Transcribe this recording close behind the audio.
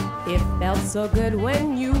It felt so good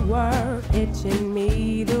when you were itching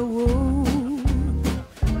me the woo.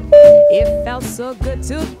 It felt so good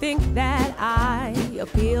to think that I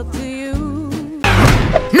appealed to you.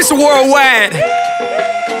 Mr. Worldwide.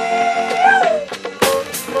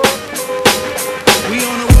 We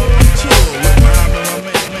on a world tour with my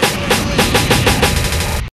man.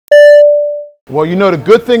 Well, you know the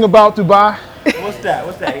good thing about Dubai? What's that?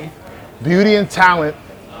 What's that? Beauty and talent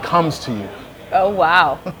comes to you. Oh,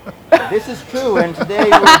 wow. This is true, and today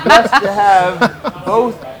we're blessed to have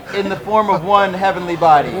both in the form of one heavenly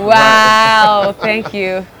body. Wow, thank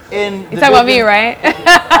you. You're talking about me, right?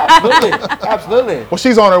 Absolutely, absolutely. Well,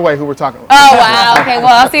 she's on her way, who we're talking about. Oh, wow. Okay,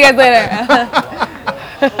 well, I'll see you guys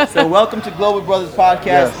later. So welcome to Global Brothers Podcast,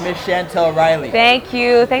 Yes. Miss Chantel Riley. Thank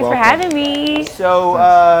you. Thanks for Welcome. having me. So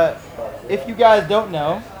if you guys don't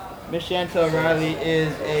know, Miss Chantel Riley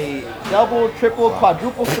is a double, triple,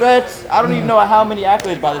 quadruple threat. I don't even know how many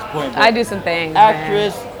accolades by this point. I do some things.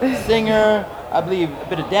 Actress, singer, I believe a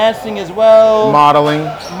bit of dancing as well. Modeling.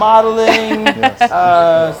 Modeling,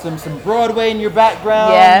 Yes. some Broadway in your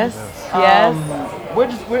background. Yes. Yes. We're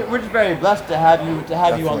just very blessed to have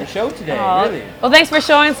you on the show today. Aw. Really. Well, thanks for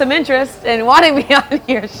showing some interest and wanting me on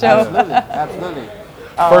your show. Absolutely, absolutely.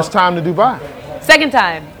 First time to Dubai. Second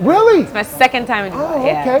time. Really? My second time in Dubai. Oh,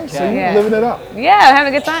 yeah. okay. So you're Yeah. living it up. Yeah, I'm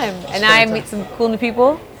having a good time. And I meet some cool new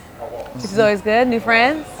people, which is always good. New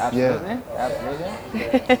friends. Absolutely,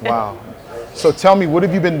 absolutely. Wow. So tell me, what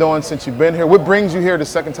have you been doing since you've been here? What brings you here the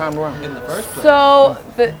second time around? In the first place. So,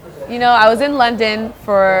 I was in London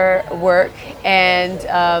for work, and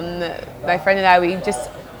my friend and I, we just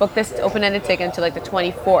booked this open-ended ticket until like the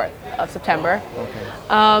 24th of September.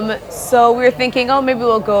 Okay. So we were thinking, oh, maybe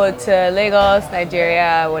we'll go to Lagos,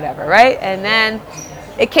 Nigeria, whatever, right? And then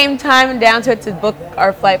it came time down to it to book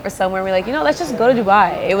our flight for somewhere. We're like, let's just go to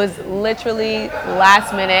Dubai. It was literally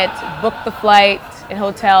last minute, booked the flight and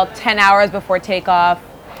hotel 10 hours before takeoff.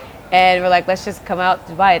 And we're like, let's just come out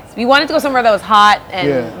to Dubai. We wanted to go somewhere that was hot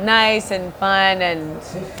and nice and fun and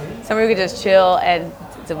somewhere we could just chill. And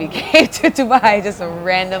so we came to Dubai, just a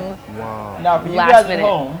random. Wow. Now for you last guys minute. at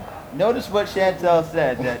home, notice what Chantel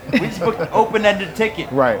said, that we just booked an open-ended ticket.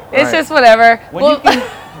 Right. It's just whatever. When you can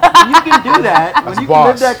do that, when you can boss.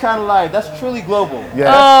 live that kind of life, that's truly global. Yes,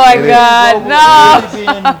 Oh my it is. God,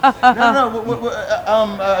 no. No,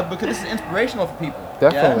 because this is inspirational for people.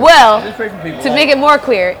 Definitely. Yeah? Well, It's inspirational for people. to make it more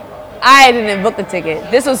clear, I didn't book the ticket.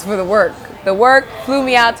 This was for the work. The work flew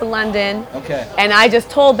me out to London. Okay. And I just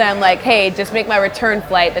told them, like, hey, just make my return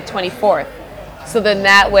flight the 24th. So then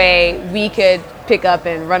that way we could pick up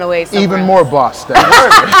and run away somewhere. Even more boss stuff.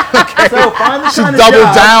 So find the She kind of doubled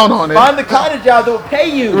job, down on it. Find the kind of job that will pay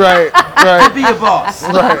you Right, to right, be a boss.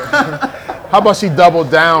 right. How about she doubled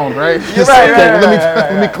down, right? You're right,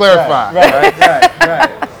 Let me clarify. Right.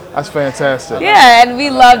 That's fantastic. Yeah, and we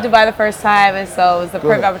loved Dubai the first time, and so it was the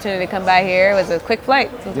perfect opportunity to come by here. It was a quick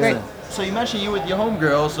flight. It was great. So you mentioned you with your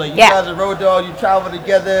homegirls, so you Yeah. guys are road dog, you travel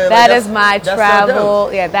together. That like is my that's so travel.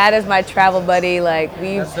 dope. Yeah, that is my travel buddy. Like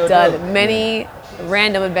we've That's so done dope. many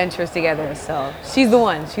random adventures together. So she's the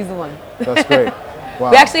one. She's the one. That's great.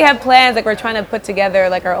 Wow. We actually have plans. Like we're trying to put together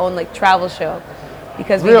like our own like travel show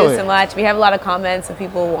because we Really? do so much. We have a lot of comments of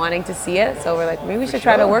people wanting to see it. So we're like, maybe we should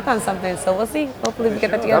try to work on something. So we'll see. Hopefully we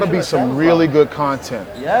get that together. That'll be some really good content.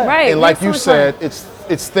 Yeah. Right. And we have like so you much said, fun.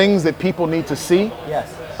 it's things that people need to see.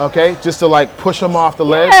 Yes. Okay, just to like push them off the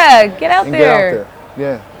ledge Yeah, get out and there. get out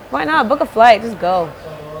there. Yeah. Why not? Book a flight. Just go.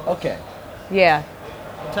 Okay. Yeah.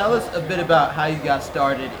 Tell us a bit about how you got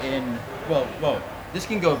started in, well, this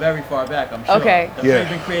can go very far back, I'm sure. Okay. The Yeah. film's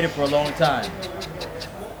been created for a long time.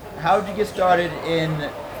 How did you get started in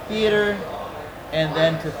theater and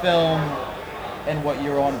then to film and what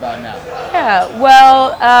you're on about now? Yeah,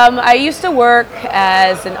 well, I used to work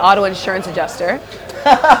as an auto insurance adjuster.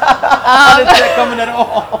 How did that coming at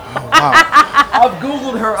all? I've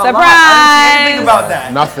Googled her a lot. I didn't see anything about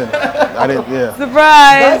that. Nothing. I didn't. Yeah.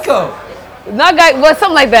 Surprise! Geico. Not guy, well,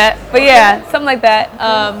 something like that. But yeah, something like that.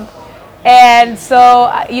 And so,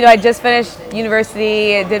 I just finished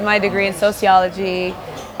university, I did my degree in sociology,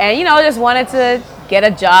 and just wanted to get a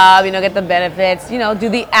job, get the benefits, do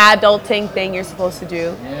the adulting thing you're supposed to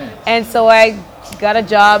do. Yeah. And so I got a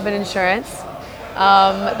job in insurance.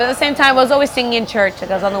 But at the same time, I was always singing in church.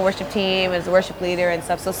 Like I was on the worship team as a worship leader and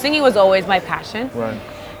stuff. So singing was always my passion. Right.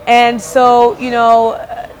 And so,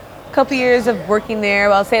 a couple years of working there,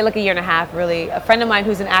 well, I'll say like a year and a half really, a friend of mine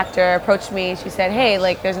who's an actor approached me. She said, hey,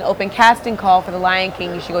 like there's an open casting call for The Lion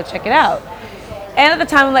King. You should go check it out. And at the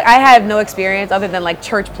time, like I had no experience other than like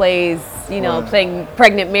church plays, Right. playing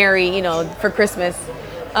Pregnant Mary, for Christmas.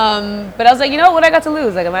 But I was like, you know what I got to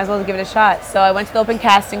lose? Like, I might as well give it a shot. So I went to the open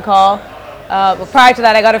casting call. But prior to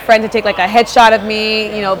that, I got a friend to take like a headshot of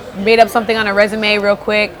me, you know, made up something on a resume real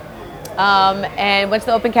quick, and went to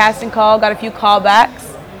the open casting call, got a few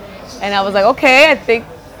callbacks, and I was like, okay, I think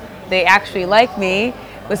they actually like me.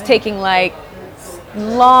 Was taking like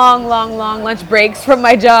long lunch breaks from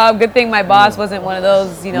my job. Good thing my boss wasn't one of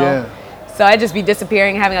those, you know. Yeah. So I'd just be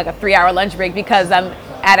disappearing, having like a 3-hour lunch break because I'm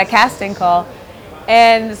at a casting call.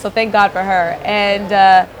 And so thank God for her. And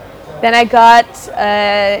then I got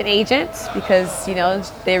an agent because, you know,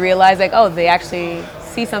 they realized like, oh, they actually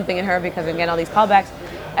see something in her because I'm getting all these callbacks.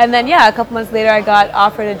 And then, yeah, a couple months later, I got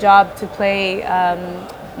offered a job to play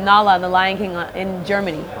Nala in The Lion King in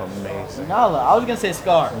Germany. Amazing. Nala. I was gonna say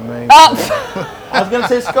Scar. Amazing. Oh, I was gonna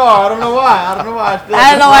say Scar. I don't know why. I feel like I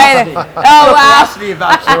don't know why either. Oh, wow. Philosophy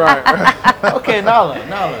about you. Right. Okay, Nala.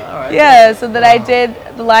 All right. Yeah, so then I did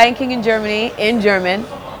The Lion King in Germany, in German,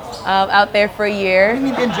 out there for a year. What do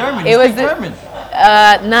you mean in German? It You was speak German.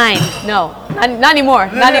 9. No, not anymore.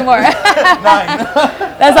 Not anymore. 9.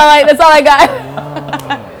 That's all I got.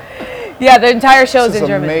 Yeah, the entire show's This is in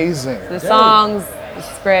German. amazing. The songs, the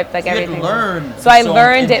script, like You had to everything. learn So I the song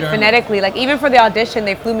learned in it German. phonetically. Like even for the audition,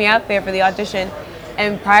 they flew me out there for the audition,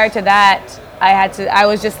 and prior to that, I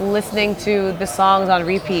was just listening to the songs on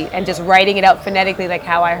repeat and just writing it out phonetically, like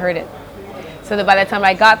how I heard it. So that by the time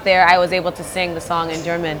I got there, I was able to sing the song in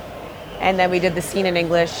German. And then we did the scene in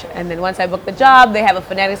English. And then once I booked the job, they have a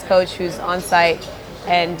phonetics coach who's on site,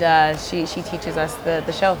 and she teaches us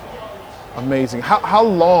the show. Amazing. How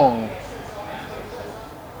long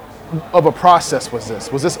of a process was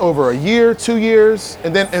this? Was this over a year, 2 years?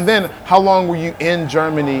 And then how long were you in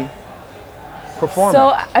Germany performing?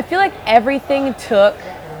 So I feel like everything took,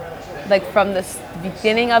 like from the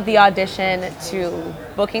beginning of the audition to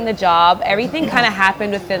booking the job, everything kind of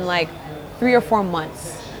happened within like 3 or 4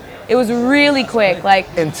 months. It was really quick, like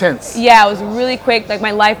Intense. yeah, it was really quick. Like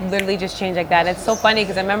my life literally just changed like that. And it's so funny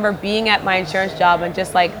because I remember being at my insurance job and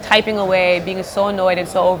just like typing away, being so annoyed and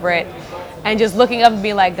so over it, and just looking up and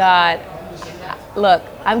being like, God, look,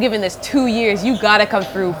 I'm giving this 2 years. You gotta come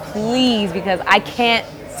through, please, because I can't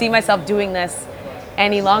see myself doing this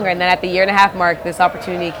any longer. And then at the 1.5-year mark, this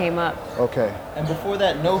opportunity came up. Okay. And before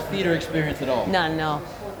that, no theater experience at all. None, no.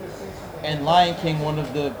 And Lion King, one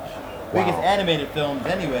of the biggest animated films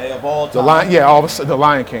anyway of all time. All of a sudden, the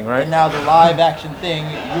Lion King, right? And now the live action thing,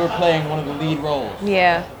 you were playing one of the lead roles.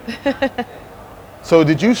 Yeah. So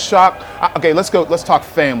did you shock? Okay, let's talk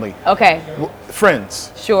family. Okay,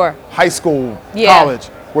 Friends, sure. high school, Yeah. college.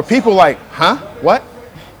 Were people like, huh? What?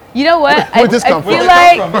 You know what? Where'd this come I feel from?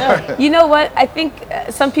 like, Where'd they come from? you know what? I think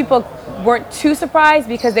some people weren't too surprised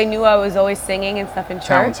because they knew I was always singing and stuff in church.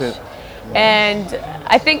 Talented. And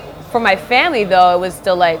I think for my family though, it was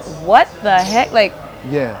still like, what the heck? Like,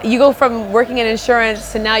 Yeah. you go from working in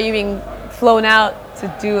insurance to now you being flown out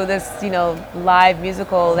to do this, you know, live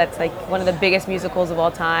musical that's like one of the biggest musicals of all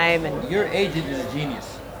time. And Your agent is a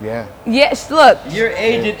genius. Yeah. yes, look, Your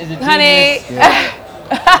agent is a honey, genius. Yeah.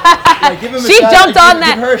 Like, give him a she shout jumped out, on give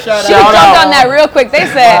that. her a shout She out. jumped on that real quick. They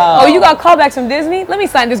said, Wow. "Oh, you got callbacks from Disney? Let me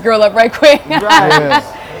sign this girl up right quick." Right.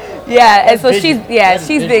 Yeah. Yeah, and so vision. That's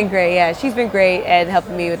she's vision. been great. Yeah, she's been great and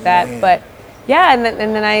helping me with that. Man. But yeah, and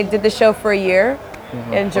then I did the show for a year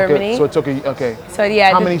in Germany. Okay, so it took a, okay. So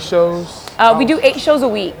yeah, How many shows? we do 8 shows a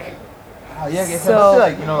week. Oh, yeah, I guess So- I feel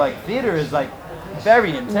like, you know, like theater is like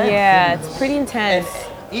very intense. Yeah, And it's pretty intense.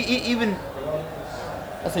 even,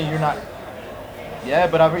 let's say you're not, yeah,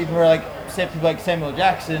 but I've even heard like people like Samuel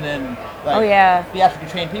Jackson and like Oh, yeah. theatrically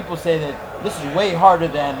trained people say that this is way harder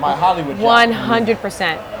than my Hollywood job.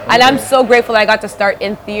 100%. And I'm so grateful that I got to start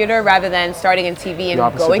in theater rather than starting in TV The and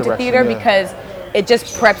opposite going to direction, theater yeah. because it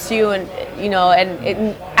just preps you and, you know, and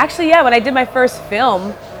it, actually, yeah, when I did my first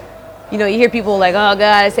film, you know, you hear people like, oh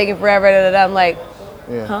God, it's taking forever, da, da, da. I'm like,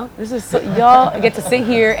 Yeah. huh? This is so, y'all get to sit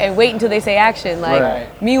here and wait until they say action. Like,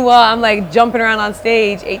 Right. meanwhile, I'm like jumping around on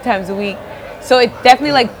stage 8 times a week. So it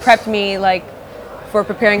definitely like prepped me like for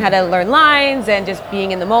preparing how to learn lines and just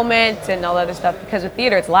being in the moment and all that other stuff. Because with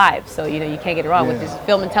theater, it's live, so you know you can't get it wrong. With Yeah. this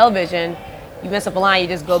film and television, you mess up a line, you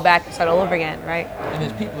just go back and start all over again, right? And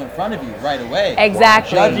there's people in front of you right away.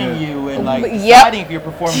 Exactly. Judging you and like Yep. deciding if your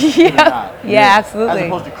performance is good or Yep. not. Yeah, absolutely. As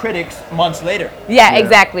opposed to critics months later. Yeah, Yeah.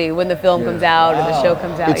 exactly. When the film Yeah. comes out or the show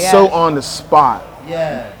comes out. It's yeah. so on the spot.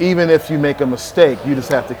 Yeah. Even if you make a mistake, you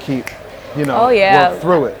just have to keep, you know, Oh, yeah. work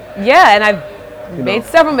through it. Yeah, and I've made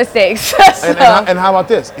several mistakes. so. And how about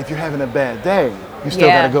this? If you're having a bad day, you still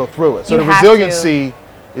Yeah. got to go through it. So You the have to. resiliency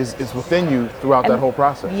is within you throughout that whole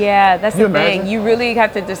process. Yeah, that's Can the you thing. imagine? You really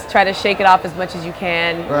have to just try to shake it off as much as you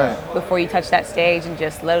can Right. before you touch that stage and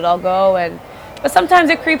just let it all go. And But sometimes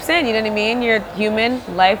it creeps in, you know what I mean? You're human,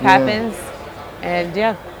 life happens, and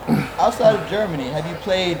yeah. Outside of Germany, have you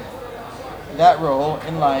played that role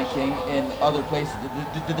in Lion King in other places?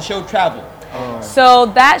 Did the show travel? So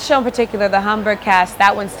that show in particular, the Hamburg cast,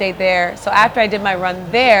 that one stayed there. So after I did my run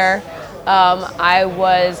there, I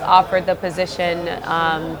was offered the position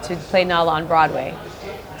to play Nala on Broadway.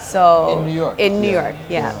 So In New York? In New York,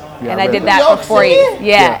 yeah. Yeah, And I I read did that. that New for 4 York years. City?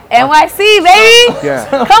 Yeah. Yeah. NYC, baby. Yeah.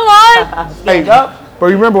 Come on. Hey, up. but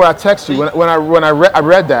remember when I texted you when I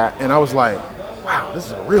read that and I was like, wow, this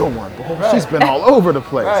is a real one. But she's been all over the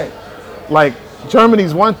place. Right. Like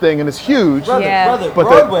Germany's one thing and it's huge. Brother, Yeah. brother, But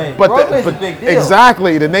Broadway. Broadway's a big deal.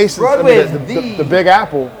 Exactly, the nation, Broadway is the Big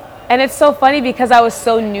Apple. And it's so funny because I was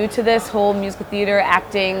so new to this whole musical theater,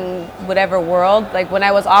 acting, whatever world. Like when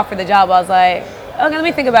I was offered the job, I was like, okay, let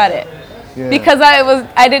me think about it. Yeah. Because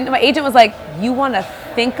my agent was like, you want to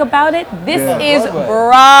think about it? This Yeah. is Broadway.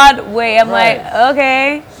 Broadway. I'm Right. like,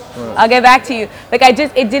 okay, I'll get back to you. Like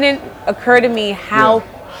it didn't occur to me how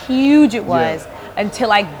huge it was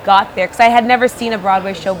until I got there. Because I had never seen a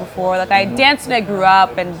Broadway show before. Like I danced when I grew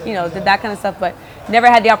up and, did that kind of stuff, but never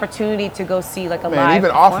had the opportunity to go see like a Man, live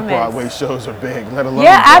even off performance. Broadway shows are big, let alone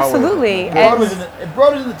Yeah, Broadway. absolutely.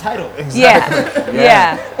 Broadway's in the title. Yeah,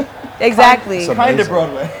 yeah, exactly. Some- Kind of Amazing.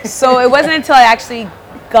 Broadway. So it wasn't until I actually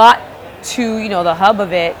got to the hub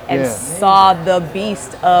of it and Yeah. saw the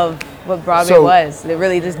beast of what Broadway So- was. It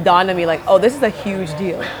really just dawned on me like, oh, this is a huge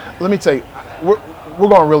deal. Let me tell you, we're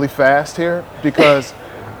going really fast here because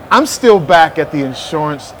I'm still back at the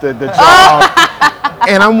insurance, the job,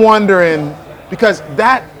 and I'm wondering because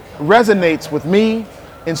that resonates with me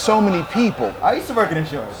and so many people. I used to work in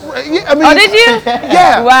insurance. Yeah, I mean, Oh, did you?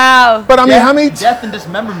 Yeah. Wow. But I mean, how many? Death and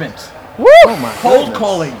dismemberment. Oh my Cold goodness.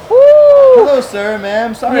 calling. Woo. Hello, sir,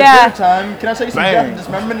 ma'am. Sorry, Yeah. it's dinner time. Can I tell you some Bang. death and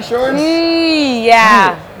dismemberment insurance?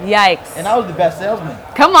 Yeah. Yikes. And I was the best salesman.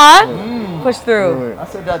 Come on. Push through. I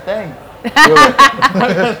said that thing.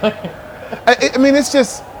 I mean, it's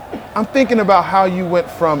just, I'm thinking about how you went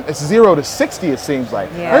from, it's 0 to 60, it seems like.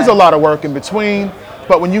 Yeah. There's a lot of work in between,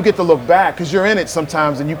 but when you get to look back, because you're in it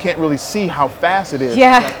sometimes and you can't really see how fast it is.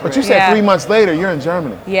 Yeah. But you said Yeah. 3 months later, you're in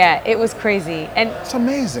Germany. Yeah, it was crazy. And It's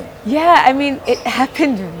amazing. yeah, I mean, it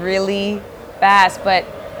happened really fast, but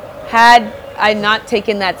had I not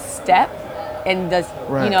taken that step and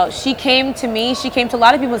Right. she came to me, she came to a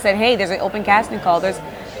lot of people and said, hey, there's an open casting call. There's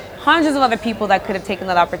hundreds of other people that could have taken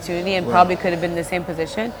that opportunity and probably could have been in the same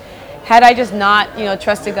position. Had I just not,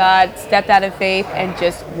 trusted God, stepped out of faith and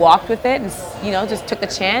just walked with it and, just took a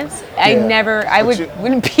chance, Yeah. I But you-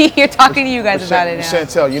 wouldn't be here talking to you guys about it now.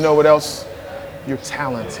 Chantel, you know what else? You're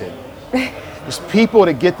talented. There's people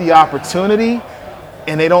that get the opportunity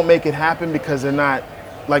and they don't make it happen because they're not,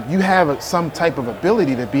 like you have some type of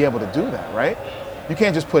ability to be able to do that, right? You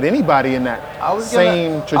can't just put anybody in that I was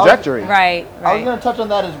same gonna- trajectory. Right, I was right. going to touch on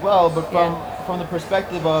that as well, but Yeah. from the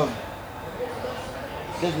perspective of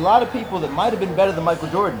there's a lot of people that might have been better than Michael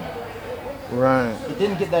Jordan Right. that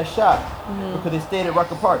didn't get that shot because they stayed at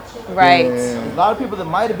Rucker Park. Right. Yeah. There's a lot of people that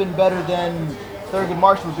might have been better than Thurgood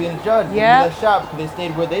Marshall being a judge. They Yeah. didn't get that shot because they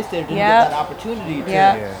stayed where they stayed, didn't Yeah. get that opportunity to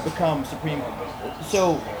Yeah. Yeah. become supreme.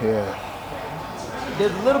 So Yeah.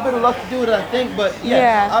 there's a little bit of luck to do it, I think, but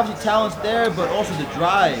Yeah. obviously talent's there, but also the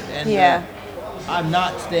drive. And Yeah. I'm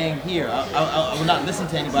not staying here. I will not listen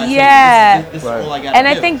to anybody. say, Yeah. This Right. is all I got And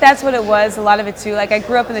to I do. think that's what it was, a lot of it too. Like I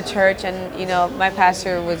grew up in the church and, my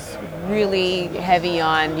pastor was really heavy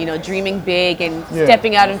on, dreaming big and Yeah.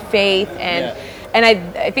 stepping out in faith. And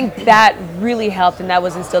I think that really helped and that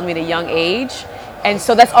was instilled in me at a young age. And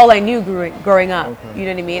so that's all I knew growing up. You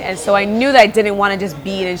know what I mean? And so I knew that I didn't want to just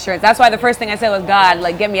be in insurance. That's why the first thing I said was, God,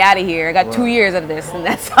 like, get me out of here. I got 2 years of this, and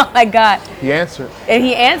that's all I got. He answered. And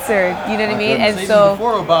he answered, you know what I mean? goodness. And Even so,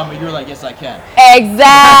 before Obama, you were like, yes, I can.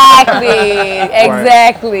 exactly,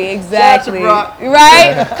 exactly. Brock.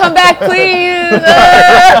 Right? Come back, please.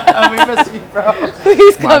 We miss you, bro.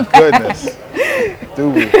 Please My come back. goodness.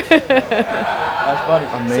 Dude, That's funny.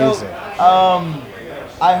 amazing. So,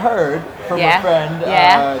 I heard from Yeah. a friend.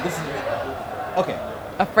 Yeah. This is okay.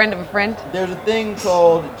 A friend of a friend, There's a thing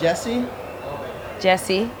called Jesse,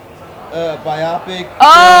 Jesse. biopic.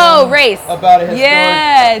 Oh, film Race. about a historic.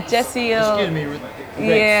 Yeah, Jesse. Excuse me. Race.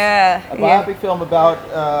 Yeah. A yeah. biopic film about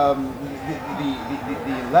the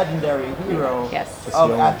legendary hero Yes. Jesse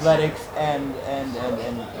of Owens. athletics and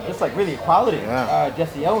just like really equality. Yeah.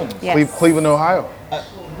 Jesse Owens. Yes. Cleveland, Ohio.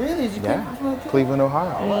 Really? Is he Yeah. from Cleveland,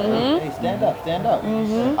 Ohio. Mm-hmm. Hey, stand up, stand up.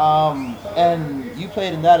 And you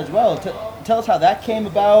played in that as well. Tell us how that came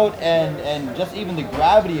about and just even the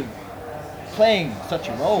gravity of playing such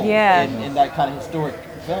a role Yeah. in that kind of historic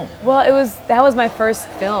film. Well, that was my first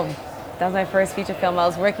film. That was my first feature film. I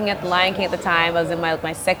was working at the Lion King at the time. I was in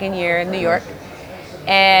my second year in New York.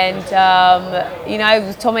 And, you know,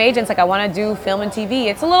 I told my agents, like, I want to do film and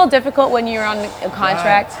TV. It's a little difficult when you're on a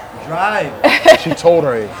contract. Drive. She told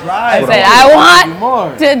her age. Drive. I said, I Do more.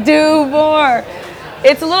 want to do more.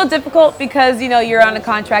 It's a little difficult because, you know, you're on a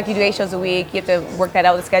contract, you do 8 shows a week, you have to work that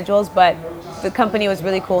out with the schedules, but the company was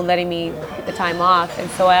really cool in letting me the time off. And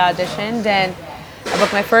so I auditioned and I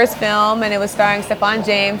booked my first film, and it was starring Stephan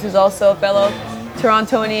James, who's also a fellow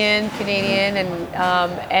Torontonian, Canadian,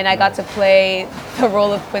 and I got to play the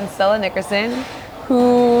role of Quincella Nickerson,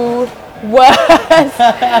 who was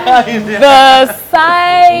the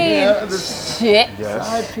side chick.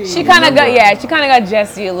 Yes. She kind of got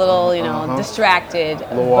Jesse a little, you know, distracted.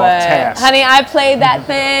 little off But task. honey, I played that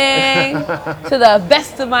thing to the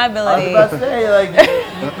best of my I was ability. about to say, like,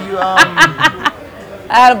 you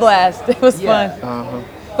I had a blast. It was Yeah. fun.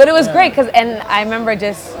 But it was great and I remember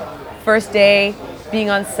just first day being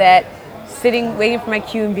on set, sitting, waiting for my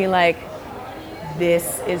cue and being like,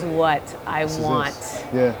 this is what I want.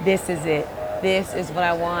 Yeah. This is it. This is what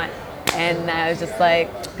I want. And I was just like,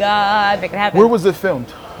 God, make it happen. Where was it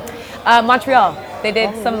filmed? Montreal. They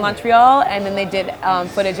did some in Montreal, and then they did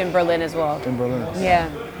footage in Berlin as well. In Berlin. Yeah.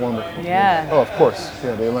 Wonderful. Yeah. Oh, of course.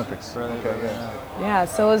 Yeah, the Olympics. Okay, yeah. Yeah,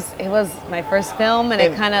 so it was my first film, and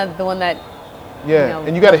it kind of the one that, Yeah, you know,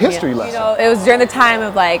 and you got a broke me history up. lesson. You know, it was during the time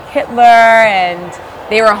of like Hitler, and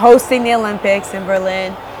they were hosting the Olympics in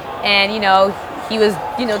Berlin, and you know, he was,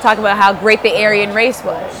 you know, talking about how great the Aryan race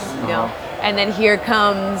was, you know. And then here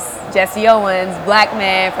comes Jesse Owens, black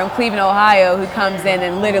man from Cleveland, Ohio, who comes in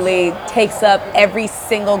and literally takes up every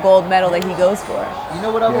single gold medal that he goes for. You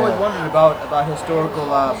know what I've always wondered about historical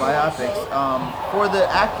biopics? For the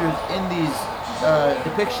actors in these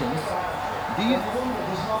depictions,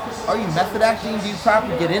 are you method acting? Do you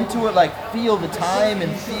properly get into it, like feel the time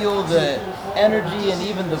and feel the energy and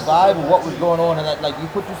even the vibe of what was going on, and that, like, you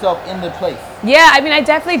put yourself in the place? Yeah, I mean, I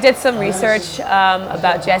definitely did some research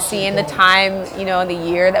about Jesse and the time, you know, and the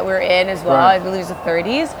year that we're in as well. Right. I believe it was the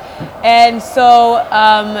 30s. And so,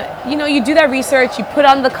 you know, you do that research, you put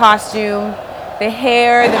on the costume, the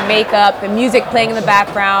hair, the makeup, the music playing in the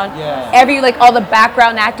background, all the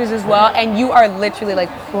background actors as well, and you are literally like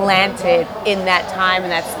planted in that time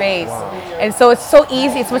and that space. And so it's so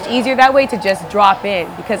easy, it's much easier that way to just drop in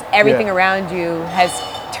because everything around you has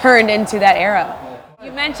turned into that era.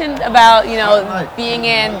 You mentioned about, you know, being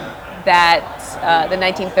in that, the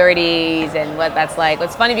 1930s and what that's like.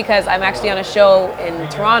 It's funny because I'm actually on a show in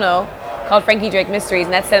Toronto called Frankie Drake Mysteries,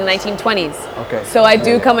 and that's set in the 1920s. Okay. So I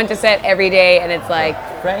do come into set every day, and it's like,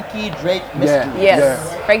 Frankie Drake Mysteries.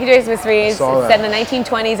 yes, Frankie Drake's Mysteries. It's Saw set in the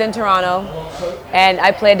 1920s in Toronto, and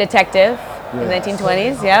I play a detective in the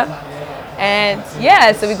 1920s. Yeah. And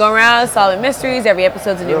yeah, so we go around solving mysteries. Every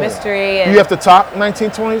episode's a new mystery. And You have to talk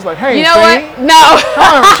 1920s? Like, hey, you know what? Shane, No.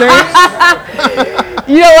 time, Shane.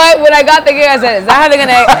 You know what? When I got the gig, I said, "Is that how they're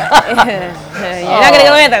gonna? You're not gonna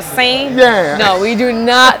go in the same." Yeah. No, we do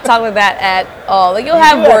not talk like that at all. Like you'll You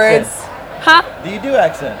have do words, huh? Do you do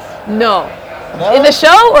accents? No. No? In the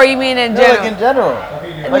show, or you mean in No, general? like in general.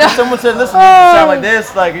 Like No. if someone said, "Listen, you sound like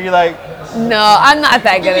this," like you're like, No, I'm not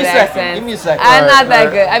that Give good me at a second, accents. give me a second. I'm Right, not that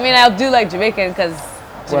right. good. I mean, I'll do like Jamaican because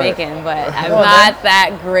Jamaican, but I'm on, not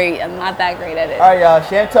that great. I'm not that great at it. all right, y'all,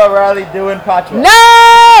 Chantel Riley doing Patra. No!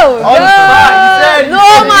 Oh, No! you said-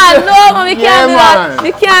 No, man, we Yeah, can't do that. man.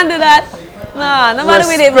 We can't do that. No, no matter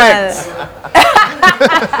with it, man.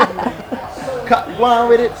 Go on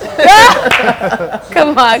with it.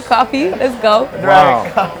 Come on, coffee. Let's go. Wow.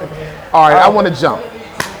 All right, I want to jump.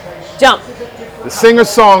 Jump. The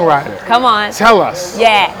singer-songwriter. Come on. Tell us.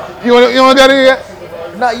 Yeah. You want to do it yet?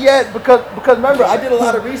 Not yet, because remember, I did a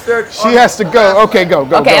lot of research. She has to go. Okay, go. Okay,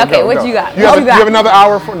 go, okay, go, what go. you got? You What have, you you got? have another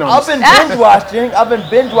hour for no. I've been binge watching. I've been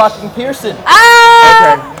binge watching Pearson.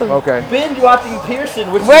 Ah! Okay. Binge watching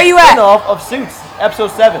Pearson, which Where is you a at? spinoff of Suits,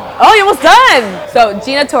 episode 7. Oh, you're almost done. So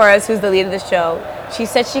Gina Torres, who's the lead of the show, she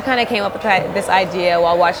said she kind of came up with this idea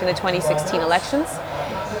while watching the 2016 elections.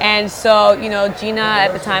 And so, you know, Gina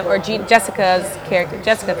at the time, or Jessica's character,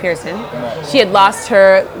 Jessica Pearson, she had lost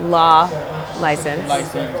her law license.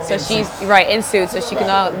 So she's, in Suits, so she can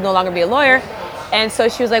no longer be a lawyer. And so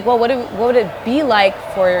she was like, well, what would it be like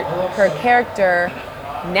for her character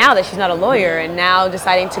now that she's not a lawyer and now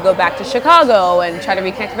deciding to go back to Chicago and try to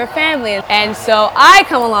reconnect with her family? And so I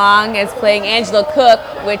come along as playing Angela Cook,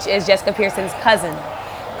 which is Jessica Pearson's cousin,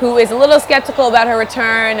 who is a little skeptical about her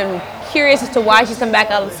return and curious as to why she's come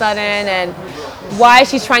back all of a sudden and why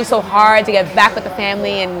she's trying so hard to get back with the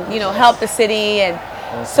family and, you know, help the city. And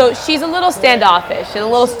So she's a little standoffish and a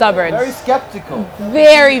little stubborn. Very skeptical.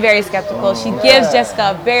 Very, very skeptical. She gives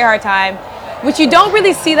Jessica a very hard time, which you don't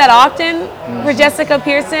really see that often for Jessica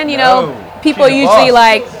Pearson. You know, No, people she's a usually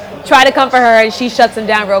boss. like try to comfort her and she shuts them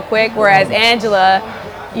down real quick. Whereas Angela,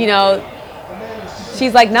 you know,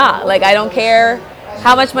 she's like, nah, like I don't care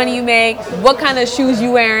how much money you make, what kind of shoes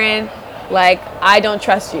you wearing, like I don't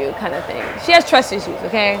trust you kind of thing. She has trust issues,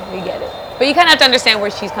 okay? We get it. But you kind of have to understand where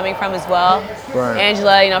she's coming from as well. Right.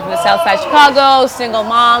 Angela, you know, from the South Side Chicago, single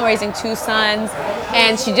mom, raising 2 sons,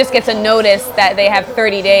 and she just gets a notice that they have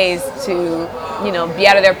 30 days to, you know, be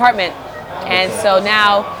out of their apartment. And so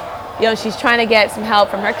now, you know, she's trying to get some help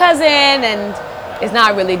from her cousin, and it's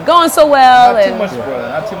not really going so well. Not too and much spoiler.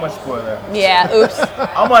 Not too much spoiler. yeah, oops.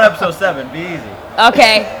 I'm on episode 7. Be easy.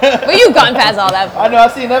 Okay, but you've gone past all that. I know.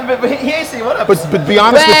 I've seen that, but he ain't seen one episode. But be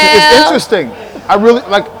honest with you, it's Well- interesting. I really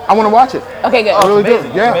like. I want to watch it. Okay, good. I really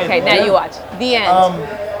amazing, do. Yeah. amazing. Okay, now you watch. The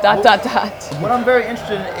end. Dot, dot, dot. What I'm very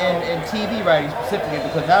interested in TV writing specifically,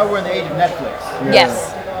 because now we're in the age of Netflix.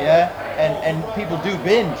 Yes. Yeah, and people do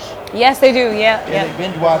binge. Yes, they do. Yeah, Yeah, they yeah.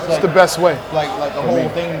 binge watch It's the best way. like the whole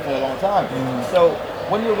thing for a long time. So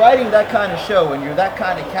when you're writing that kind of show and you're that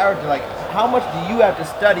kind of character, like how much do you have to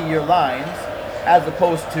study your lines as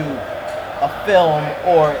opposed to a film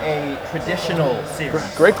or a traditional series?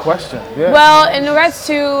 Great question. Yeah. Well, in regards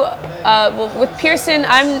to well, with Pearson,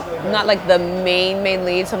 I'm not like the main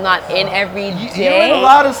lead, so I'm not in every day. You're in a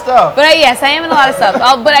lot of stuff. But yes, I am in a lot of stuff.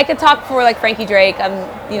 But I could talk for like Frankie Drake. I'm,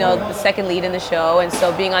 you know, the second lead in the show, and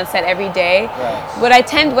so being on set every day. Right. What I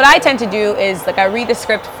tend to do is like I read the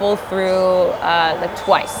script full through like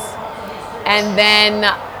twice, and then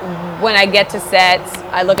when I get to set,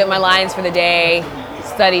 I look at my lines for the day,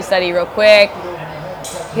 study real quick,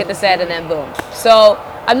 hit the set, and then boom. So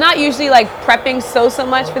I'm not usually like prepping so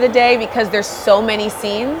much for the day because there's so many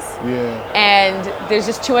scenes. Yeah. And there's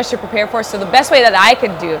just too much to prepare for. So the best way that I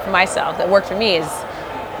could do it for myself, that worked for me, is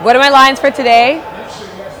what are my lines for today?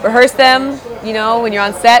 Rehearse them, you know, when you're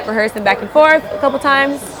on set, rehearse them back and forth a couple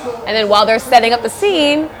times. And then while they're setting up the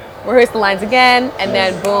scene, rehearse the lines again, and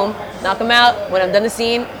then boom, knock them out. When I'm done the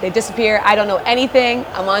scene, they disappear. I don't know anything.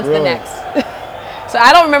 I'm on to the Really? next. So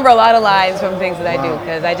I don't remember a lot of lines from things that I do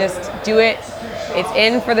because I just do it. It's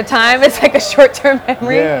in for the time. It's like a short-term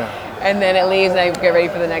memory. Yeah. And then it leaves and I get ready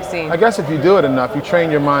for the next scene. I guess if you do it enough, you train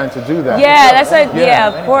your mind to do that. Yeah, that's what. Yeah. Yeah,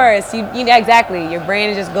 of course. Yeah, exactly. Your brain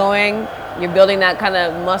is just going. You're building that kind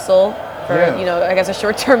of muscle for, Yeah. you know, I guess a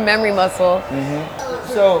short-term memory muscle.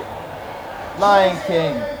 So, Lion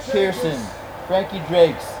King, Pearson, Frankie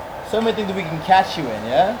Drake's, so many things that we can catch you in,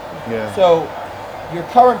 yeah? Yeah. So, your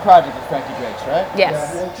current project is Frankie Drake's, right?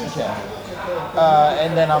 Yes. Okay.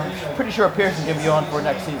 And then I'm pretty sure Pearson's going to be on for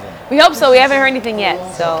next season. We hope so. We haven't heard anything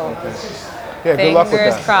yet, so Yeah. Good luck with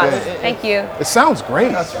fingers that. crossed. Yeah. Thank you. It sounds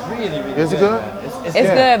great. That's really, really Is it good? good? It's It's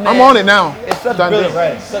Yeah. good, man. I'm on it now. It's such Done brilliant deal.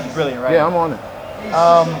 writing. Such brilliant writing. Yeah, I'm on it.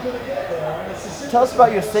 Tell us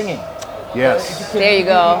about your singing. Yes. There you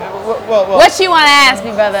go. Well, What you want to ask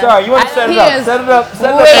me, brother? sorry, you want to set it He up. is Set it up. Set it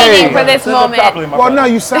up. waiting properly, for this set it up moment. properly, my Well, brother.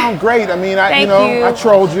 no, you sound great. I mean, Thank you know, you. I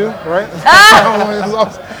trolled you, right?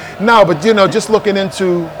 No, but you know, just looking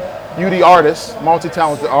into you, the artist,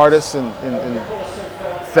 multi-talented artist and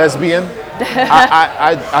thespian,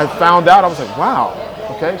 I found out. I was like, wow,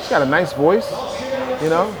 okay, she got a nice voice. You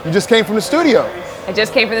know, you just came from the studio, I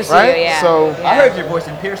just came from the studio, right? yeah. So I heard your voice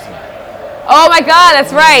in Pearson. Oh my God,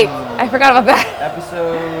 that's right. I forgot about that.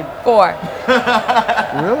 Episode 4.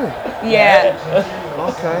 really, Yeah.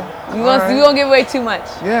 okay, We won't give away too much.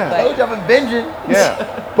 Yeah. but- told you I've been binging. yeah.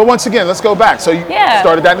 But once again, let's go back. So you Yeah.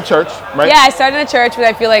 started that in the church, right? Yeah, I started in the church, but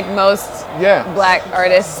I feel like most Yeah. black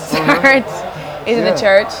artists start is in Yeah. the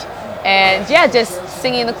church. And yeah, just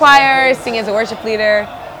singing in the choir, singing as a worship leader.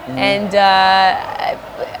 And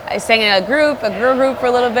I sang in a girl group for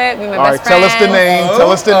a little bit. Me and my All right, best friend. tell us the name.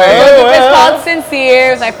 Tell us the The name. group is called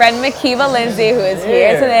Sincere. It's my friend Makiva Lindsay, who is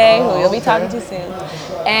here today, who you'll be talking to soon.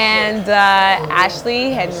 And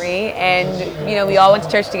Ashley Henry, and you know, we all went to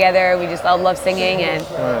church together. We just all love singing, and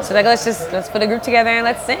so like let's put a group together and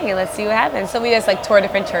let's sing and let's see what happens. So we just like toured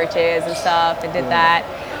different churches and stuff and did that.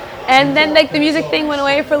 And then like the music thing went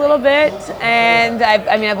away for a little bit, and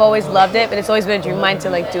I've always loved it, but it's always been a dream of mine to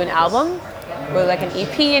like do an album with like an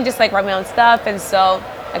EP and just like write my own stuff. And so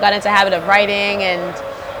I got into the habit of writing, and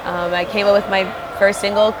I came up with my first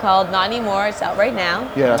single called Not Anymore. It's out right now.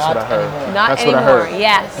 Yeah, that's what I heard. Not That's anymore. what I heard.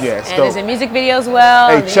 Yes. Yeah, it's and dope. there's a music video as well.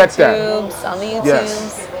 Hey, on the check that. YouTubes, on the YouTubes.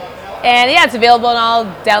 Yes. And yeah, it's available on all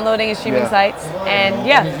downloading and streaming Yeah. sites. And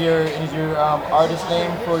yeah, Is your artist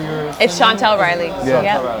name for your? it's singing? Chantel Riley. Yeah,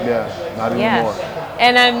 Yep. yeah, not Yeah. anymore.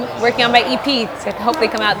 And I'm working on my EP to hopefully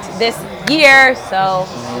come out this year. So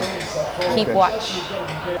keep watch.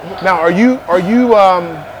 Now, are you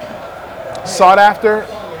sought after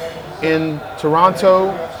in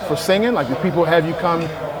Toronto for singing? Like, do people have you come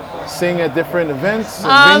sing at different events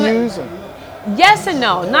and venues? Yes and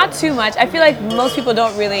no, not too much. I feel like most people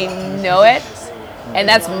don't really know it, and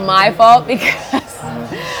that's my fault because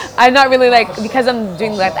I'm not really because I'm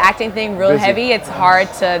doing the acting thing real Busy. heavy. It's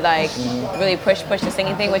hard to really push the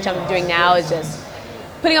singing thing, which I'm doing now is just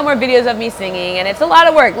putting out more videos of me singing, and it's a lot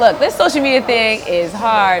of work. Look, this social media thing is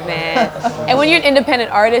hard, man. And when you're an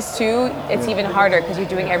independent artist too, it's even harder because you're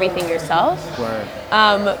doing everything yourself.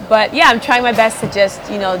 Right. But yeah, I'm trying my best to just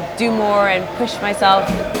do more and push myself,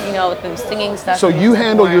 with the singing stuff. So you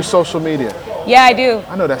handle more. your social media. Yeah, I do.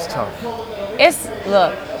 I know that's tough. It's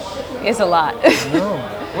a lot. No.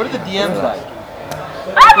 What are the DMs like?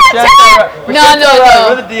 I'm not Pretend no,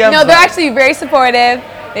 what are the DMs no. They're like? actually very supportive.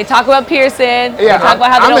 They talk about Pearson. They Yeah, talk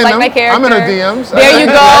about how they I'm don't in like them. my character. I'm in her DMs. There you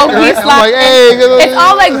go. Right? He's I'm like, hey, it's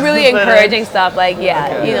all really encouraging stuff. Okay,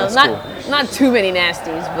 yeah, that's not too many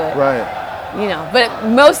nasties, but Right. but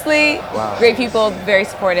mostly Wow. great people, very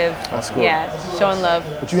supportive. That's cool. Yeah, showing love.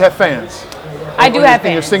 But you have fans. I do have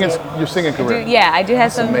in fans. your singing career. I do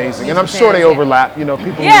have some Amazing. And music I'm sure they fans, yeah. overlap.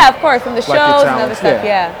 People. Yeah, of course, from the like your shows and other talents. stuff.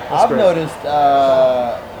 Yeah. Yeah. That's I've great. noticed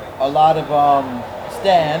a lot of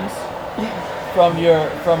stands from your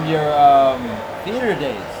theater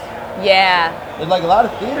days. Yeah. There's a lot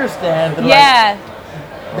of theater stands that Yeah.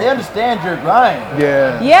 they understand your grind.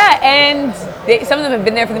 Yeah. Yeah, and some of them have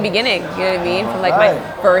been there from the beginning. You know what I mean? From my Right.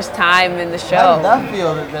 first time in the How show. did that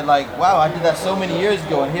feel? That wow, I did that so many years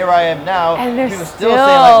ago, and here I am now. And they're people still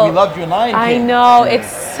saying we loved you in Lion I King. know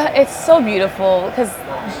it's so beautiful because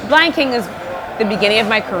Lion King is the beginning of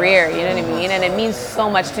my career. You know what I mean? And it means so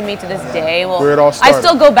much to me to this day. Well, Where it all I started.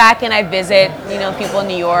 still go back and I visit people in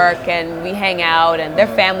New York, and we hang out, and they're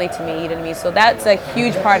family to me. You know what I mean? So that's a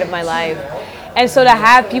huge part of my life. And so to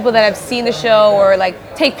have people that have seen the show or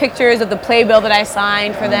take pictures of the playbill that I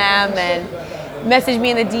signed for them and message me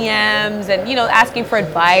in the DMs and asking for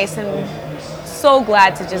advice, and so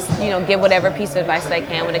glad to just give whatever piece of advice that I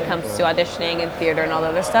can when it comes to auditioning and theater and all the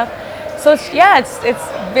other stuff. So it's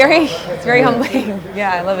very humbling.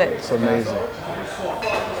 Yeah, I love it. It's amazing.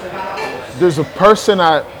 There's a person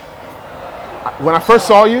when I first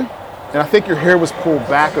saw you, and I think your hair was pulled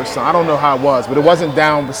back or something. I don't know how it was, but it wasn't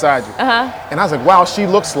down beside you. And I was like, wow, she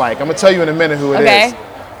looks like. I'm gonna tell you in a minute who it is. Okay.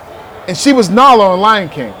 And she was Nala on Lion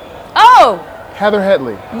King. Oh, Heather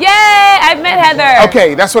Headley. yay! I've met Heather.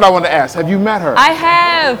 Okay, that's what I want to ask. Have you met her? I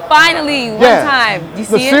have finally one time. Do you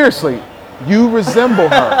No, see it? seriously, you resemble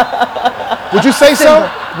her. Would you say so?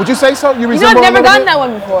 Would you say so? You You know, resemble I've her never a little gotten bit? that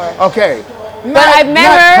one before. Okay. I've met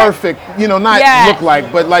not her. perfect, not Yeah. look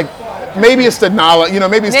like, but maybe it's the knowledge,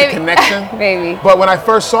 maybe it's the connection. Maybe. But when I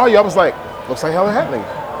first saw you, I was like, looks like Heather Headley.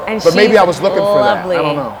 And But maybe she's I was looking for that. lovely. I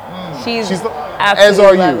don't know. She's She's absolutely as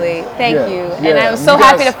are you. lovely. Thank Yeah, you. yeah. And I was You so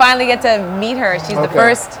happy guys- to finally get to meet her. She's the Okay.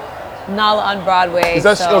 first Nala on Broadway. Is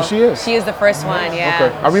that- so oh, she is? She is the first one, yeah.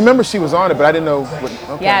 Okay. I remember she was on it, but I didn't know what.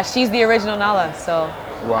 Okay. Yeah, she's the original Nala. So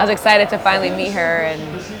Wow. I was excited to finally meet her and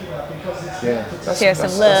Yeah. That's, share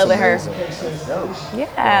some love with her. amazing.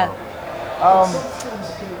 yeah.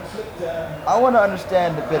 I want to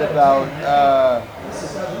understand a bit about.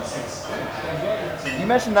 You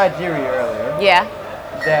mentioned Nigeria earlier. Yeah.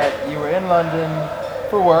 That you were in London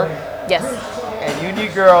for work, Yes. and you knew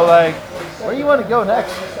girl where do you want to go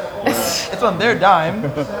next? It's on their dime.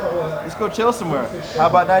 Let's go chill somewhere. How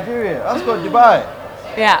about Nigeria? Let's go to Dubai.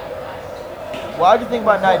 Yeah. Why do you think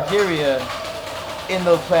about Nigeria in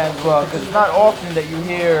those plans as well? Because it's not often that you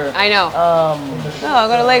hear I know. No, I'll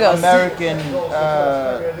go to Lagos. American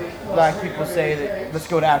black people say that let's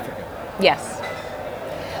go to Africa. Yes.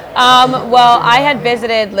 Well, I had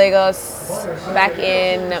visited Lagos back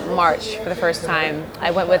in March for the first time.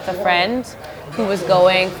 I went with a friend who was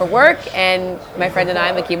going for work, and my friend and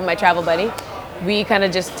I, Makiba, my travel buddy, we kind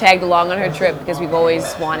of just tagged along on her trip because we've always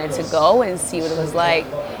wanted to go and see what it was like.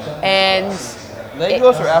 And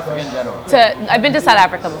Lagos or Africa in general? I've been to South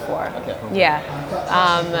Africa before. Okay. Yeah.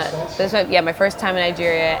 This was my first time in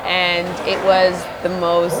Nigeria, and it was the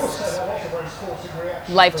most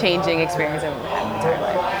life-changing experience I've ever had in my entire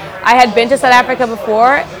life. I had been to South Africa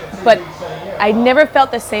before, but I never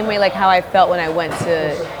felt the same way like how I felt when I went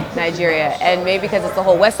to Nigeria. And maybe because it's the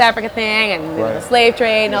whole West Africa thing and the slave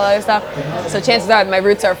trade and all that other stuff. So chances are my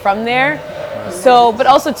roots are from there. So, but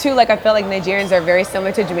also too, I felt like Nigerians are very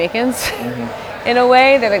similar to Jamaicans. in a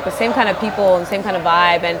way. They're like the same kind of people and same kind of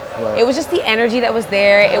vibe, and Right. it was just the energy that was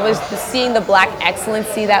there. It was seeing the Black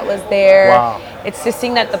excellency that was there. Wow. It's just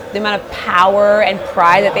seeing that the amount of power and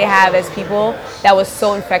pride that they have as people that was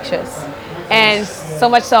so infectious. And so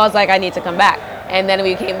much so I was like, I need to come back. And then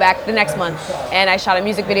we came back the next month, and I shot a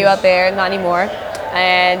music video out there, not anymore.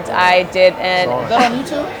 And I did an Is that on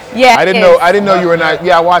YouTube? yeah. I didn't it know. is. I didn't know you were not.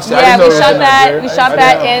 Yeah, I watched it. I Yeah, didn't know we it was shot in that. Nigeria. We shot I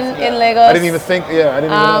that didn't- in Lagos. I didn't even think. Yeah, I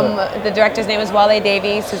didn't even know that. The director's name is Wale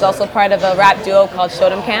Davies, who's also part of a rap duo called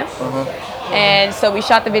Shodom Camp. And so we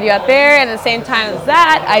shot the video out there, and at the same time as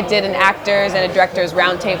that, I did an actors and a directors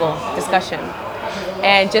roundtable discussion,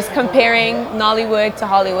 and just comparing Nollywood to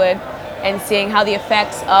Hollywood, and seeing how the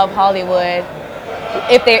effects of Hollywood,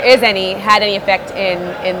 if there is any, had any effect in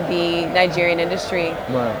the Nigerian industry.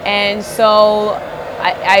 Right. And so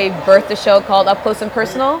I birthed a show called Up Close and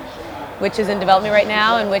Personal, which is in development right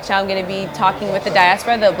now, in which I'm going to be talking with the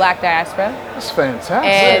diaspora, the Black diaspora. That's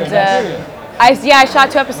fantastic. And I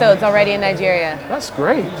shot 2 episodes already in Nigeria. That's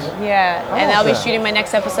great. Yeah, and love I'll be that. shooting my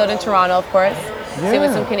next episode in Toronto, of course. Sitting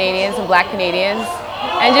with Yeah. some Canadians, some Black Canadians,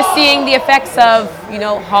 and just seeing the effects of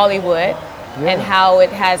Hollywood and how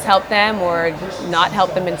it has helped them or not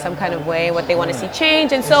helped them in some kind of way, what they want to see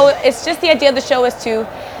change. And so it's just the idea of the show is to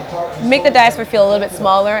make the diaspora feel a little bit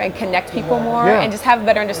smaller and connect people more, Yeah. and just have a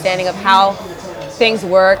better understanding of how things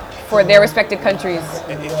work for their respective countries.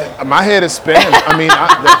 My head is spinning. I mean,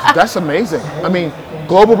 that's amazing. I mean,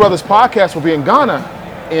 Global Brothers Podcast will be in Ghana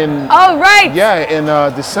in Oh, right. in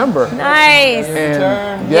December. Nice.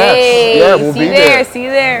 And Yay. yes, we'll see be there. there. See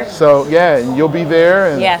there. So yeah, and you'll be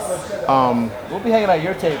there. And Yes. We'll be hanging out at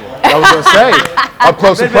your table. I was gonna say up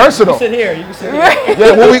close and personal. You can sit here. You can sit here.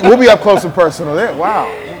 Yeah, we'll be up close and personal there. Wow.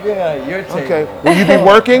 We'll be hanging out at your table. Okay. Will you be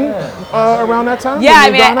working around that time? Yeah, I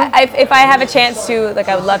When mean, you're in Ghana? if I have a chance to,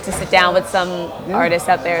 I would love to sit down with some artists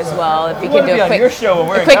out there as well. If we wanna can do be a on quick, your show when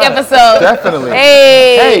we're a in quick Ghana. episode. Definitely.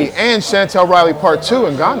 Hey, Hey, and Chantel Riley Part 2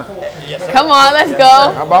 in Ghana. come on, let's go.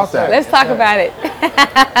 How about that? Let's talk about it.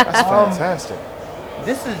 That's fantastic.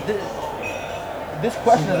 This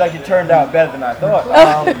question has actually turned out better than I thought.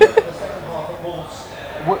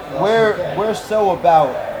 We're so about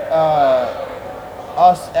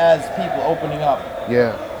us as people opening up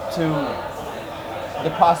Yeah. to the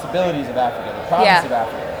possibilities of Africa, the promise Yeah. of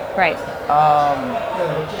Africa. Right.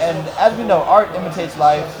 And as we know, art imitates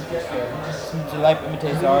life, life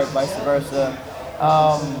imitates art, vice versa.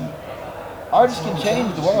 Artists can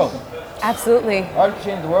change the world. Absolutely. Art can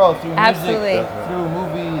change the world through music, Absolutely. through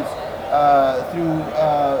movies, through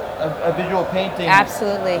a visual painting.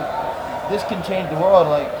 Absolutely. This can change the world,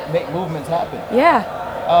 like make movements happen. Yeah.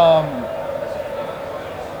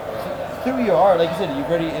 Through your art, like you said, you've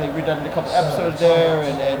already we've done a couple episodes there,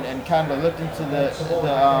 and kind of looked into the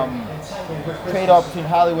trade-off between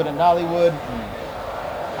Hollywood and Nollywood.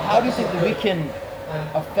 How do you think that we can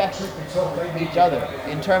affect each other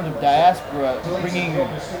in terms of diaspora, bringing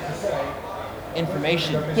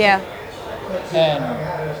information Yeah. and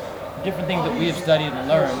different things that we have studied and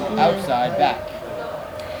learned outside back?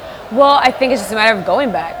 Well, I think it's just a matter of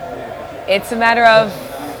going back. It's a matter of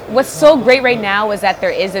what's so great right now is that there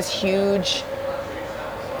is this huge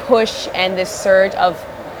push and this surge of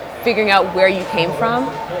figuring out where you came from.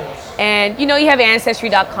 And you have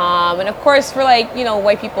Ancestry.com, and of course for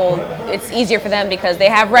white people, it's easier for them because they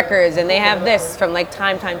have records and they have this from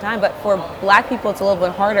time. But for Black people, it's a little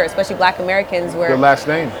bit harder, especially Black Americans, where Your last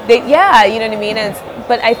name. yeah, you know what I mean.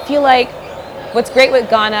 But I feel like what's great with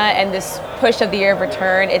Ghana and this push of the Year of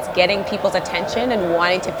Return, it's getting people's attention and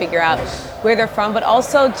wanting to figure out where they're from, but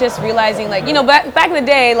also just realizing, back in the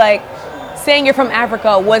day, saying you're from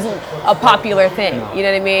Africa wasn't a popular thing. You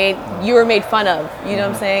know what I mean? You were made fun of. You know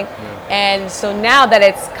what I'm saying? And so now that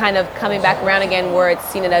it's kind of coming back around again, where it's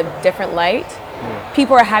seen in a different light,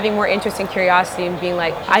 people are having more interest and curiosity and being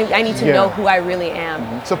like, I need to Yeah. know who I really am.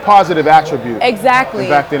 It's a positive attribute. Exactly. And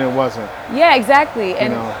back then it wasn't. Yeah, exactly.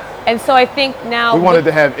 And know. and so I think now We wanted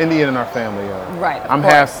to have Indian in our family. Right, of I'm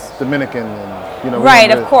course. half Dominican, and we right,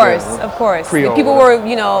 wanted of course, to- of course. Creole, People whatever.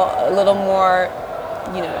 were, a little more,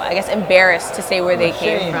 I guess embarrassed to say where they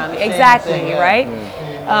came Shame, from. shame Exactly, thing, yeah.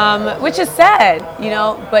 right? Which is sad,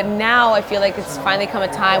 But now I feel like it's finally come a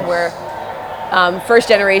time where first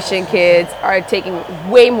generation kids are taking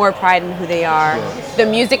way more pride in who they are. The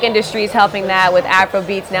music industry is helping that, with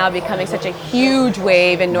Afrobeats now becoming such a huge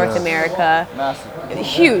wave in North America. Massive.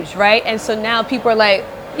 Huge, right? And so now people are like,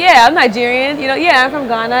 yeah, I'm Nigerian, yeah, I'm from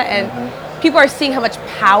Ghana, and people are seeing how much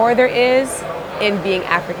power there is in being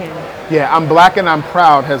African. Yeah, I'm Black and I'm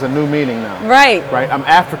proud has a new meaning now. Right. Right? I'm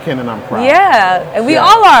African and I'm proud. Yeah, and we Yeah.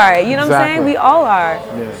 all are, you know what I'm saying? Exactly. We all are.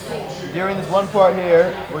 Yeah. during this one part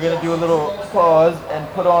here, we're gonna do a little pause and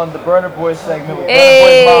put on the Burner Boy segment with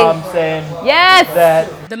Hey. Burner Boy's mom saying Yes.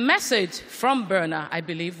 that The message from Burner, I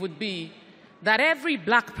believe, would be that every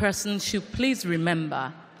black person should please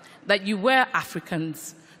remember that you were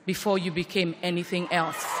Africans before you became anything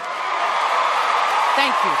else.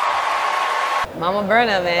 Thank you. Mama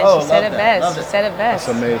Burna, man. Oh, She said love it that, best. love She it. said it best.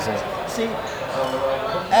 It's amazing. see,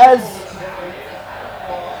 as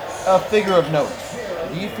a figure of note,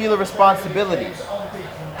 do you feel a responsibility?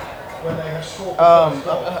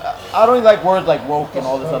 I don't even like words like woke and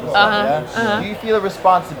all this other stuff. Yeah? Do you feel a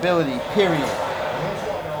responsibility, period,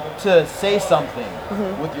 to say something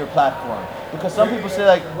with your platform? Because some people say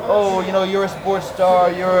like, oh, you know, you're a sports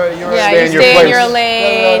star, you're Yeah, Stay you in your stay in place. your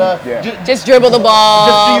lane. Yeah. Just dribble the ball.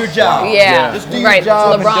 Just do your job. Yeah. Just do your Right.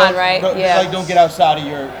 job. and LeBron, don't- right? Don't, Yeah. Like, don't get outside of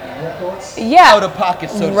your Yeah. out of pocket,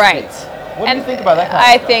 so to Right. speak. What do you think about that kind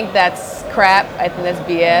I of stuff? think that's crap. I think that's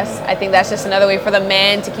BS. I think that's just another way for the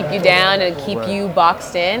men to keep you down and keep you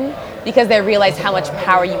boxed in because they realize how much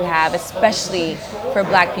power you have, especially for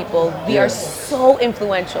black people. We are so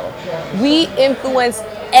influential. We influence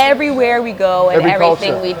everywhere we go and Every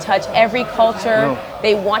everything culture. we touch, every culture.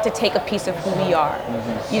 They want to take a piece of who we are.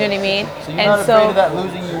 You know what I mean? So you're not afraid of that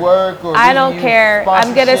losing you work or I losing don't you care.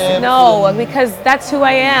 I'm gonna sponsorships no and- because that's who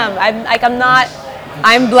I am.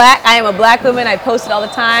 I'm black. I am a black woman. I post it all the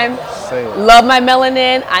time. Say it. Love my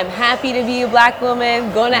melanin. I'm happy to be a black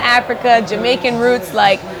woman. Going to Africa, Jamaican roots.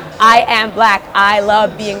 Like I am black. I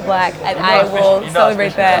love being black, and I will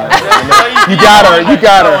celebrate that. You got her. You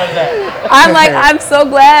got her. I'm so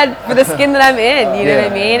glad for the skin that I'm in. You know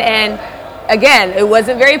what I mean? And again, it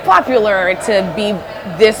wasn't very popular to be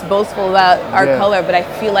this boastful about our Yeah. color, but I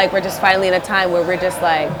feel like we're just finally in a time where we're just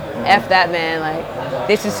like, F that, man. Like,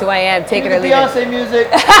 this is who I am. Take it or leave it. Beyonce music.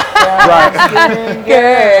 Right.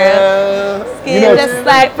 Girl, skin know, just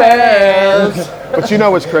like pearls. But you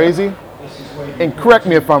know what's crazy? And correct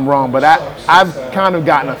me if I'm wrong, but I've kind of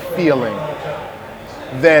gotten a feeling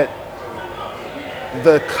that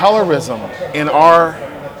the colorism in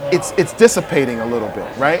it's dissipating a little bit,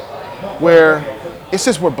 right? Where it's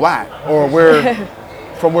just we're black or we're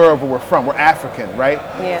from wherever we're from. We're African, right?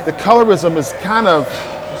 Yeah. The colorism is kind of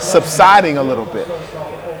subsiding a little bit.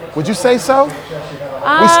 Would you say so?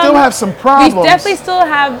 We still have some problems. We definitely still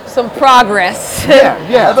have some progress. Yeah,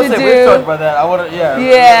 yeah. I was to gonna say, do. we've talked about that. I want to, yeah.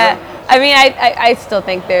 Yeah. I mean, I still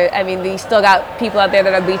think you still got people out there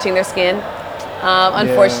that are bleaching their skin.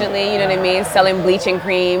 Unfortunately, you know what I mean? Selling bleaching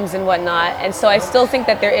creams and whatnot. And so I still think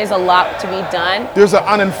that there is a lot to be done. There's an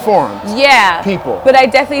uninformed People. people. But I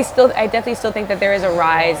definitely still think that there is a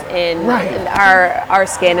rise in, Right. in our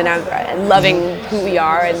skin and and loving who we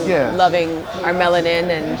are and Yeah. loving our melanin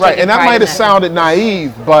and Right, taking and that pride might in have sounded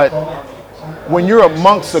naive, but when you're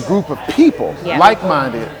amongst a group of people, Yeah.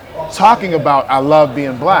 like-minded, talking about I love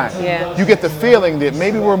being black, Yeah. you get the feeling that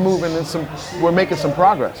maybe we're making some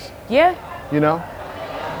progress, Yeah. you know?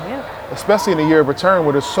 Yeah. Especially in the year of return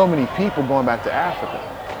where there's so many people going back to Africa.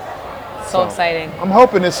 So exciting. I'm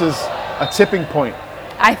hoping this is a tipping point.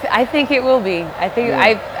 I think it will be. I think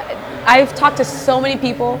I've talked to so many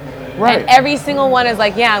people, Right. and every single one is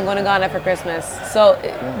like, "Yeah, I'm going to Ghana for Christmas." So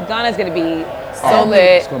Ghana's going to be so It's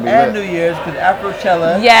lit. gonna be And lit. New Year's, because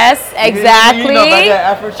Afrochella. Yes, exactly. You know about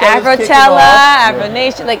that. Afrochella's kicking Afrochella, off. Afro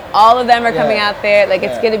Nation, like all of them are coming Yeah. out there. Like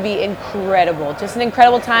it's Yeah. going to be incredible. Just an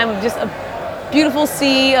incredible time of just a beautiful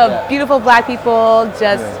sea of beautiful black people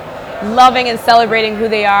just loving and celebrating who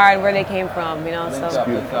they are and where they came from. You know, Link so up,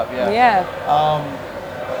 link up, yeah. yeah.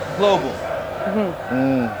 Global.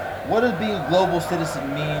 Mm-hmm. What does being a global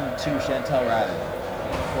citizen mean to Chantel Riley?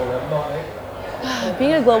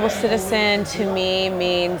 Being a global citizen to me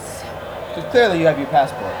means Because clearly you have your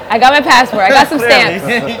passport. I got my passport. I got some stamps.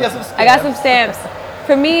 You got some I got some stamps.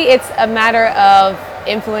 For me, it's a matter of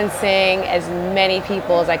influencing as many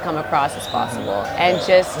people as I come across as possible, and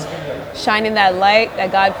just shining that light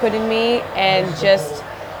that God put in me, and just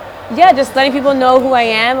letting people know who I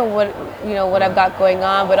am and what I've got going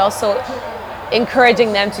on, but also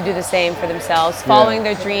encouraging them to do the same for themselves, following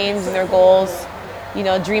their dreams and their goals. You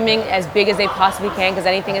know, dreaming as big as they possibly can, because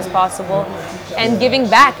anything is possible, and giving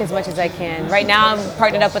back as much as I can. Right now, I'm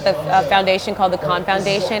partnered up with a foundation called the Khan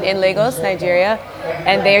Foundation in Lagos, Nigeria,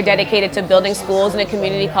 and they are dedicated to building schools in a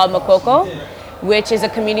community called Mokoko, which is a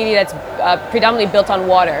community that's predominantly built on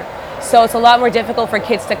water. So it's a lot more difficult for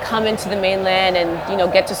kids to come into the mainland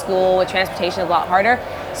and get to school with transportation, a lot harder.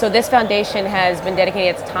 So this foundation has been dedicating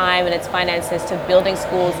its time and its finances to building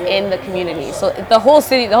schools in the community. So the whole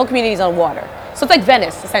community is on water. So it's like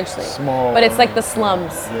Venice, essentially. Small. But it's like the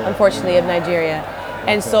slums, unfortunately, of Nigeria.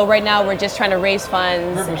 And so right now we're just trying to raise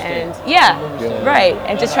funds River State. and yeah, State. right,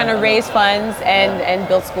 and just trying to raise funds and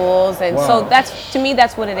build schools, and so that's, to me,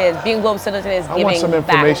 that's what it is. Being Global Citizen is giving I want some back.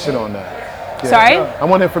 information on that. Yeah. Sorry? I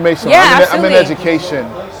want information. Yeah, I'm in absolutely. education.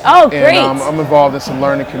 Oh, great. And I'm involved in some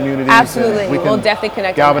learning communities. Absolutely. And we We'll can definitely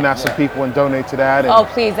connect on galvanize some people and donate to that. And Oh,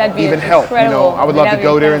 please, that'd be even help. You know, incredible. I would love to That'd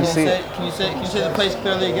go be there and incredible. see. Can you say the place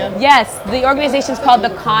clearly again? Yes, the organization is called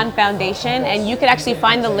the Khan Foundation, and you can actually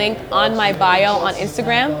find the link on my bio on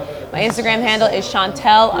Instagram. My Instagram handle is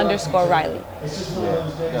Chantel_Riley.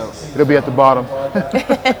 It'll be at the bottom.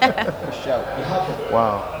 For sure.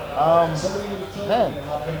 Wow. Man,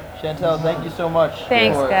 Chantel, thank you so much.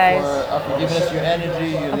 Thanks, for, guys. For giving us your energy,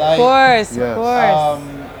 your Of light. course, Yes. of course.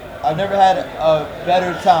 I've never had a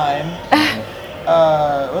better time.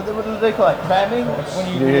 What do they call it? Cramming? When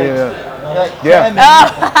you Yeah. like Yeah.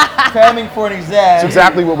 cramming, cramming for an exam. That's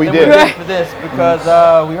exactly what we Then did. we're here for this because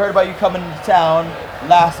we heard about you coming to town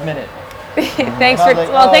last minute. Thanks I for was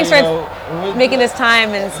like, thanks you for know, making this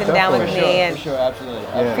time and sitting down with for me, sure, and for sure, absolutely.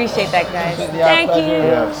 Yeah. appreciate that, guys. Completely our Thank pleasure. you.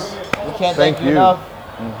 Yes. We can't Thank thank you you. enough.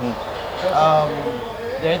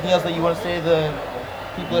 Is there anything else that you want to say to the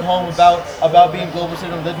people at home about being global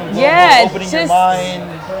citizen, living global, Yeah, opening your just- mind?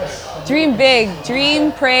 Dream big,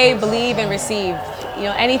 dream, pray, believe, and receive. You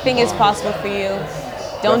know, anything is possible for you.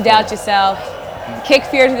 Don't doubt yourself. Kick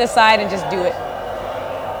fear to the side and just do it.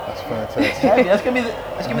 That's fantastic. Heavy. That's gonna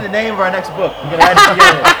be the name of our next book. We're gonna add it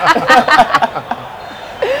together.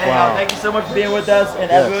 Wow. Thank you so much for being with us. And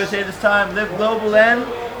as we always say this time, live global and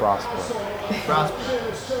Prosper. prosper.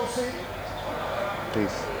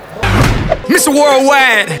 Peace. Mr.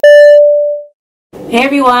 Worldwide. Hey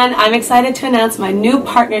everyone, I'm excited to announce my new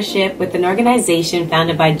partnership with an organization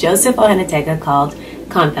founded by Joseph Ohenetega called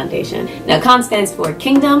Khan Foundation. Now, Khan stands for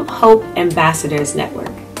Kingdom Hope Ambassadors Network.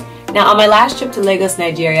 Now, on my last trip to Lagos,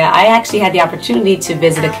 Nigeria, I actually had the opportunity to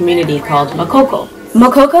visit a community called Makoko.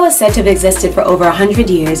 Makoko is said to have existed for over 100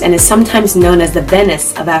 years and is sometimes known as the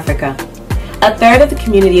Venice of Africa. A third of the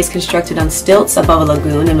community is constructed on stilts above a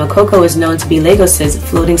lagoon, and Makoko is known to be Lagos's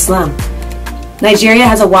floating slum. Nigeria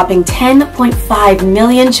has a whopping 10.5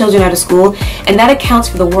 million children out of school, and that accounts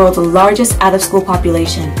for the world's largest out-of-school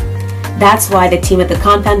population. That's why the team at the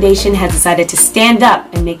Khan Foundation has decided to stand up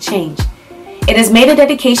and make change. It has made a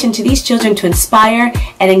dedication to these children to inspire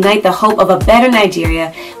and ignite the hope of a better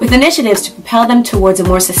Nigeria with initiatives to propel them towards a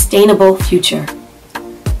more sustainable future.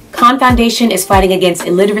 Khan Foundation is fighting against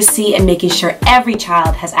illiteracy and making sure every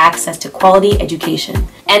child has access to quality education.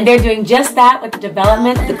 And they're doing just that with the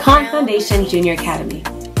development of the Khan Foundation Junior Academy.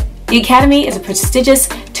 The Academy is a prestigious,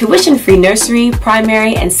 tuition-free nursery,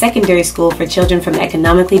 primary, and secondary school for children from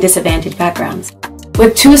economically disadvantaged backgrounds.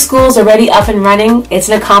 With 2 schools already up and running, it's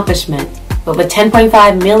an accomplishment. But with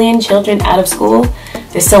 10.5 million children out of school,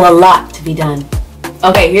 there's still a lot to be done.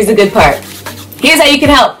 Okay, here's the good part. Here's how you can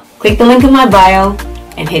help. Click the link in my bio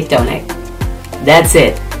and hit donate. That's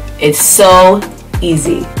it. It's so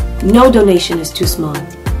easy. No donation is too small.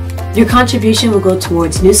 Your contribution will go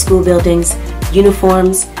towards new school buildings,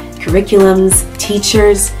 uniforms, curriculums,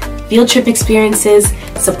 teachers, field trip experiences,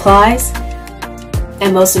 supplies,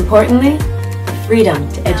 and most importantly, the freedom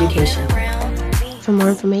to education. For more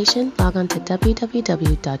information, log on to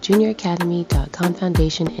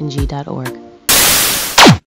www.junioracademy.khanfoundationng.org.